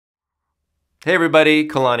Hey everybody,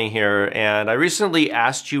 Kalani here, and I recently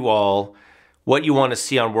asked you all what you want to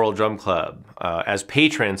see on World Drum Club as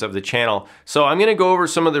patrons of the channel. So I'm going to go over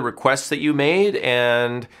some of the requests that you made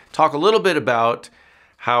and talk a little bit about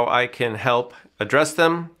how I can help address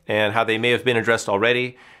them and how they may have been addressed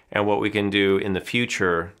already and what we can do in the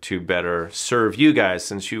future to better serve you guys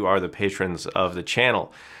since you are the patrons of the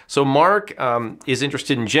channel. So Mark is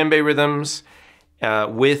interested in djembe rhythms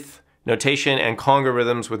with notation and conga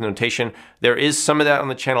rhythms with notation. There is some of that on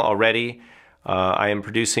the channel already. I am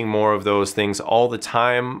producing more of those things all the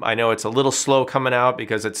time. I know it's a little slow coming out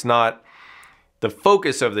because it's not the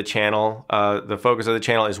focus of the channel. The focus of the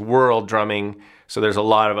channel is world drumming, so there's a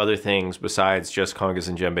lot of other things besides just congas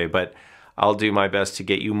and djembe, but I'll do my best to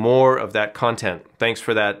get you more of that content. Thanks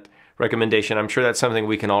for that recommendation. I'm sure that's something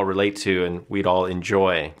we can all relate to and we'd all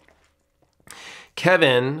enjoy.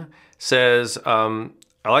 Kevin says,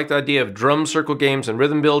 I like the idea of drum circle games and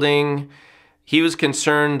rhythm building. He was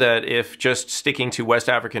concerned that if just sticking to West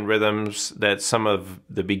African rhythms, that some of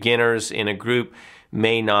the beginners in a group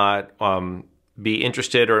may not be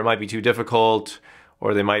interested, or it might be too difficult,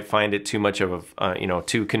 or they might find it too much of a,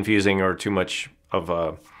 too confusing or too much of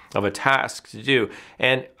a task to do.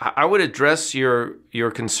 And I would address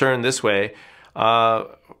your concern this way.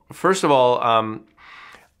 First of all,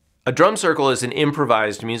 a drum circle is an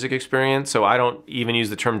improvised music experience, so I don't even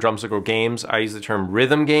use the term drum circle games. I use the term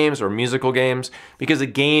rhythm games or musical games because a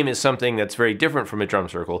game is something that's very different from a drum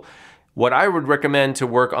circle. What I would recommend to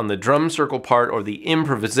work on the drum circle part or the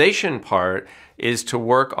improvisation part is to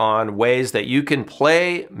work on ways that you can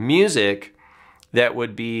play music that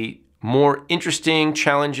would be more interesting,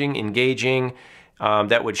 challenging, engaging,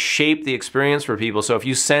 that would shape the experience for people. So if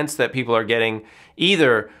you sense that people are getting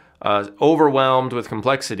either overwhelmed with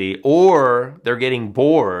complexity or they're getting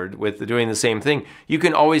bored with doing the same thing, you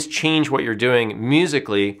can always change what you're doing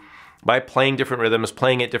musically by playing different rhythms,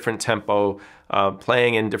 playing at different tempo,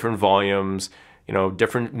 playing in different volumes,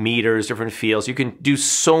 different meters, different feels. You can do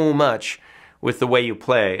so much with the way you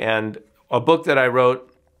play. And a book that I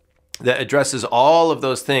wrote that addresses all of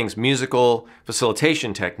those things, musical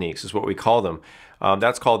facilitation techniques is what we call them.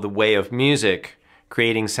 That's called The Way of Music: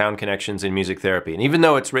 Creating Sound Connections in Music Therapy. And even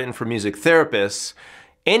though it's written for music therapists,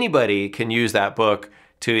 anybody can use that book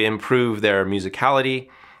to improve their musicality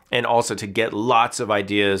and also to get lots of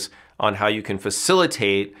ideas on how you can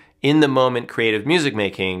facilitate in-the-moment creative music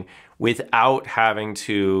making without having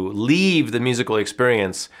to leave the musical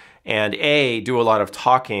experience and A, do a lot of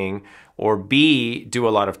talking, or B, do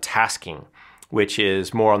a lot of tasking, which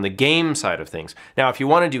is more on the game side of things. Now, if you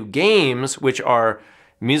want to do games, which are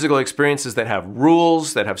musical experiences that have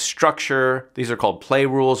rules, that have structure. These are called play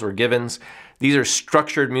rules or givens. These are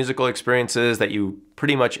structured musical experiences that you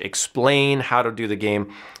pretty much explain how to do the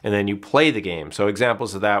game and then you play the game. So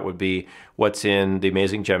examples of that would be what's in The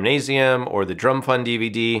Amazing Gymnasium or the Drum Fun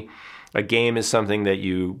DVD. A game is something that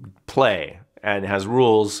you play and has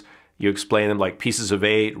rules. You explain them like Pieces of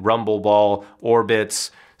Eight, Rumble Ball,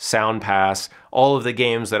 Orbits, Sound Pass, all of the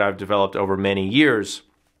games that I've developed over many years.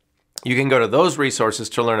 You can go to those resources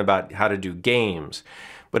to learn about how to do games.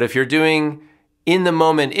 But if you're doing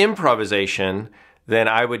in-the-moment improvisation, then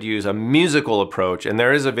I would use a musical approach. And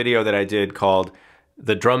there is a video that I did called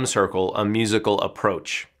The Drum Circle, A Musical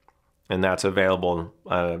Approach. And that's available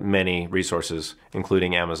many resources,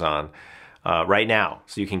 including Amazon, right now.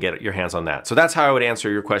 So you can get your hands on that. So that's how I would answer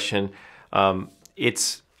your question.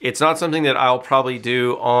 It's not something that I'll probably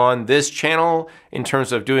do on this channel in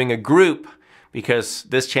terms of doing a group, because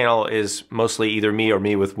this channel is mostly either me or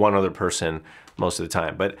me with one other person most of the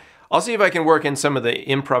time. But I'll see if I can work in some of the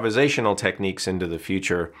improvisational techniques into the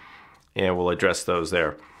future, and we'll address those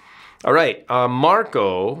there. All right,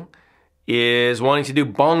 Marco is wanting to do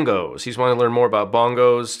bongos. He's wanting to learn more about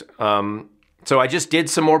bongos. So I just did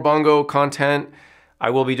some more bongo content.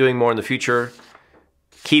 I will be doing more in the future.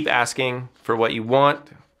 Keep asking for what you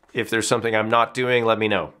want. If there's something I'm not doing, let me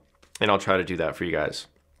know, and I'll try to do that for you guys.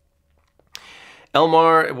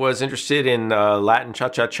 Elmar was interested in Latin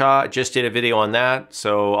cha-cha-cha. I just did a video on that,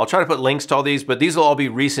 so I'll try to put links to all these, but these will all be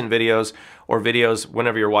recent videos or videos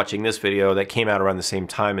whenever you're watching this video that came out around the same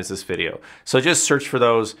time as this video. So just search for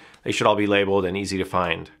those. They should all be labeled and easy to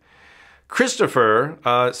find. Christopher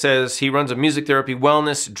says he runs a music therapy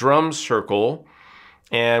wellness drum circle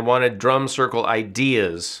and wanted drum circle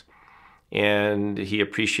ideas, and he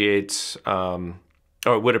appreciates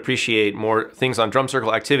or would appreciate more things on drum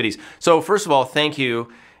circle activities. So first of all, thank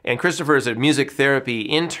you. And Christopher is a music therapy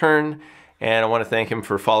intern, and I want to thank him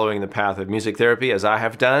for following the path of music therapy as I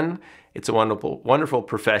have done. It's a wonderful, wonderful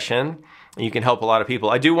profession. And you can help a lot of people.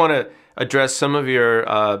 I do want to address some of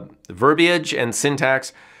your verbiage and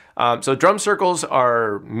syntax. So drum circles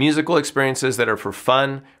are musical experiences that are for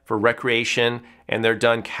fun, for recreation, and they're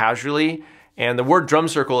done casually. And the word drum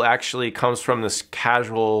circle actually comes from this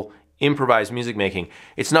casual, improvised music making.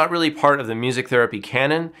 It's not really part of the music therapy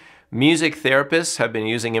canon. Music therapists have been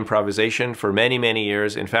using improvisation for many, many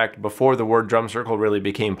years. In fact, before the word drum circle really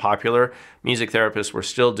became popular, music therapists were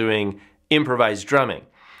still doing improvised drumming.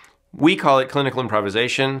 We call it clinical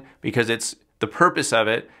improvisation because it's the purpose of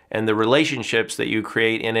it and the relationships that you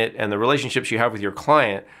create in it and the relationships you have with your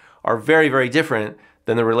client are very, very different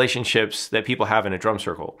than the relationships that people have in a drum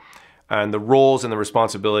circle. And the roles and the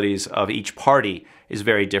responsibilities of each party is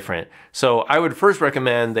very different. So I would first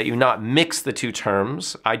recommend that you not mix the two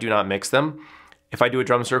terms. I do not mix them. If I do a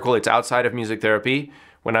drum circle, it's outside of music therapy.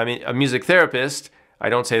 When I'm a music therapist, I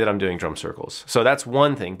don't say that I'm doing drum circles. So that's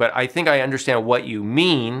one thing, but I think I understand what you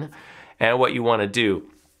mean and what you want to do.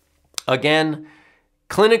 Again,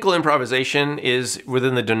 clinical improvisation is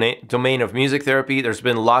within the domain of music therapy. There's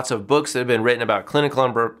been lots of books that have been written about clinical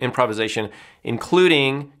improvisation,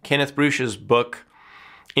 including Kenneth Bruce's book,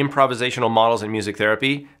 Improvisational Models in Music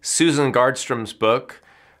Therapy, Susan Gardstrom's book,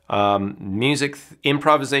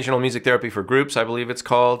 Improvisational Music Therapy for Groups, I believe it's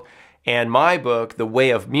called, and my book, The Way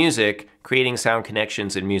of Music, Creating Sound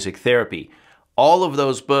Connections in Music Therapy. All of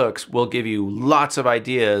those books will give you lots of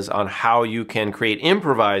ideas on how you can create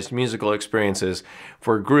improvised musical experiences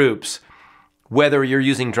for groups, whether you're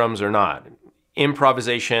using drums or not.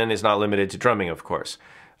 Improvisation is not limited to drumming, of course.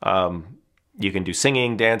 You can do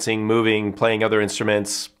singing, dancing, moving, playing other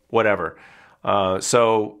instruments, whatever.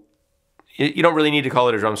 So you don't really need to call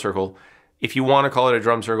it a drum circle. If you want to call it a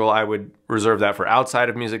drum circle, I would reserve that for outside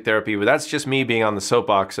of music therapy, but that's just me being on the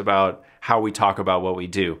soapbox about how we talk about what we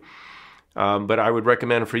do. But I would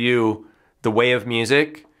recommend for you The Way of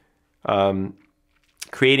Music,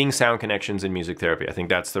 Creating Sound Connections in Music Therapy. I think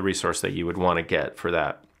that's the resource that you would want to get for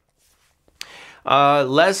that.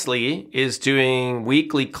 Leslie is doing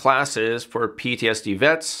weekly classes for PTSD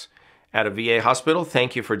vets at a VA hospital.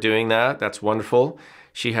 Thank you for doing that. That's wonderful.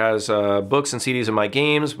 She has books and CDs of my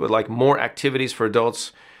games, but like more activities for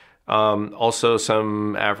adults. Also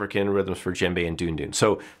some African rhythms for djembe and dundun.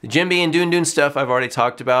 So the djembe and dundun stuff I've already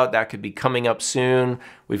talked about. That could be coming up soon.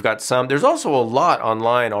 We've got some. There's also a lot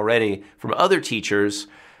online already from other teachers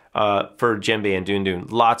for djembe and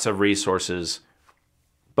dundun. Lots of resources.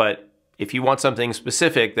 But if you want something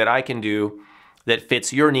specific that I can do that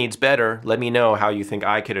fits your needs better, let me know how you think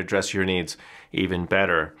I could address your needs even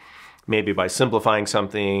better. Maybe by simplifying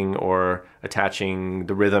something or attaching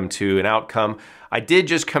the rhythm to an outcome. I did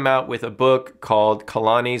just come out with a book called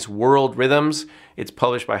Kalani's World Rhythms. It's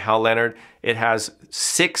published by Hal Leonard. It has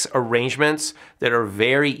 6 arrangements that are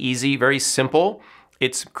very easy, very simple.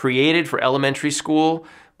 It's created for elementary school,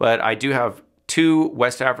 but I do have 2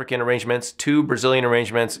 West African arrangements, 2 Brazilian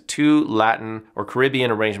arrangements, 2 Latin or Caribbean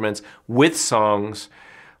arrangements with songs.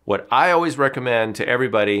 What I always recommend to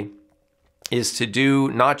everybody is to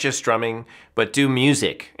do not just drumming, but do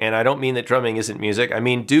music. And I don't mean that drumming isn't music. I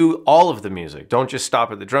mean, do all of the music. Don't just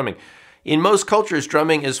stop at the drumming. In most cultures,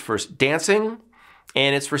 drumming is for dancing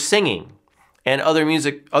and it's for singing. And other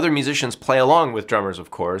musicians play along with drummers,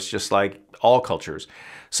 of course, just like all cultures.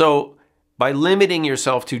 So by limiting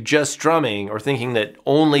yourself to just drumming or thinking that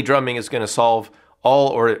only drumming is going to solve all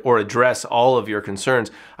or address all of your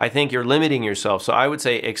concerns, I think you're limiting yourself. So I would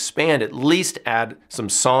say expand, at least add some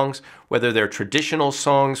songs, whether they're traditional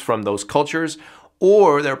songs from those cultures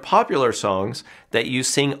or they're popular songs that you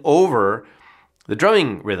sing over the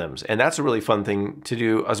drumming rhythms. And that's a really fun thing to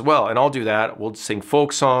do as well. And I'll do that. We'll sing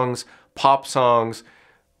folk songs, pop songs,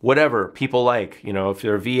 whatever people like. You know, if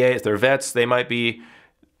they're VA, if they're vets, they might be,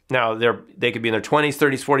 now they could be in their 20s,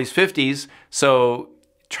 30s, 40s, 50s. So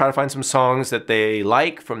try to find some songs that they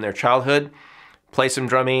like from their childhood, play some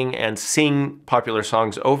drumming, and sing popular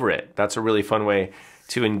songs over it. That's a really fun way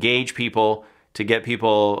to engage people, to get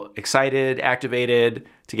people excited, activated,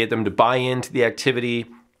 to get them to buy into the activity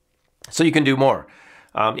so you can do more.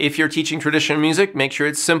 If you're teaching traditional music, make sure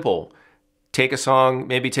it's simple. Take a song,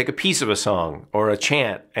 maybe take a piece of a song or a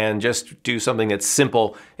chant and just do something that's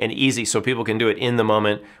simple and easy so people can do it in the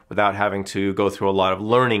moment without having to go through a lot of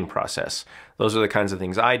learning process. Those are the kinds of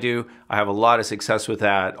things I do. I have a lot of success with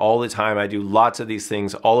that all the time. I do lots of these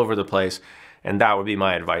things all over the place, and that would be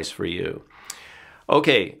my advice for you.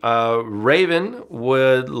 Okay, Raven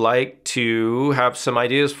would like to have some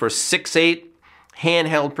ideas for 6/8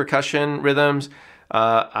 handheld percussion rhythms.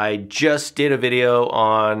 I just did a video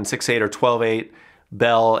on 6/8 or 12/8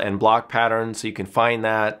 bell and block patterns, so you can find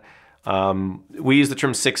that. We use the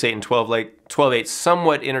term 6/8 and 12/8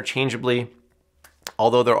 somewhat interchangeably,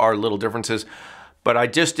 although there are little differences. But I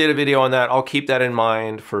just did a video on that. I'll keep that in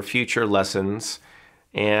mind for future lessons.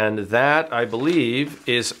 And that, I believe,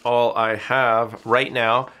 is all I have right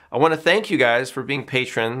now. I want to thank you guys for being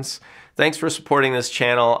patrons. Thanks for supporting this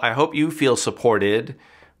channel. I hope you feel supported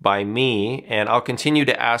by me, and I'll continue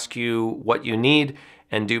to ask you what you need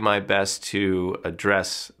and do my best to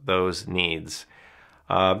address those needs.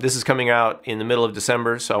 This is coming out in the middle of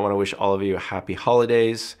December, so I want to wish all of you happy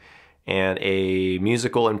holidays and a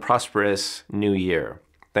musical and prosperous new year.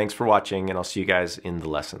 Thanks for watching, and I'll see you guys in the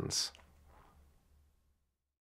lessons.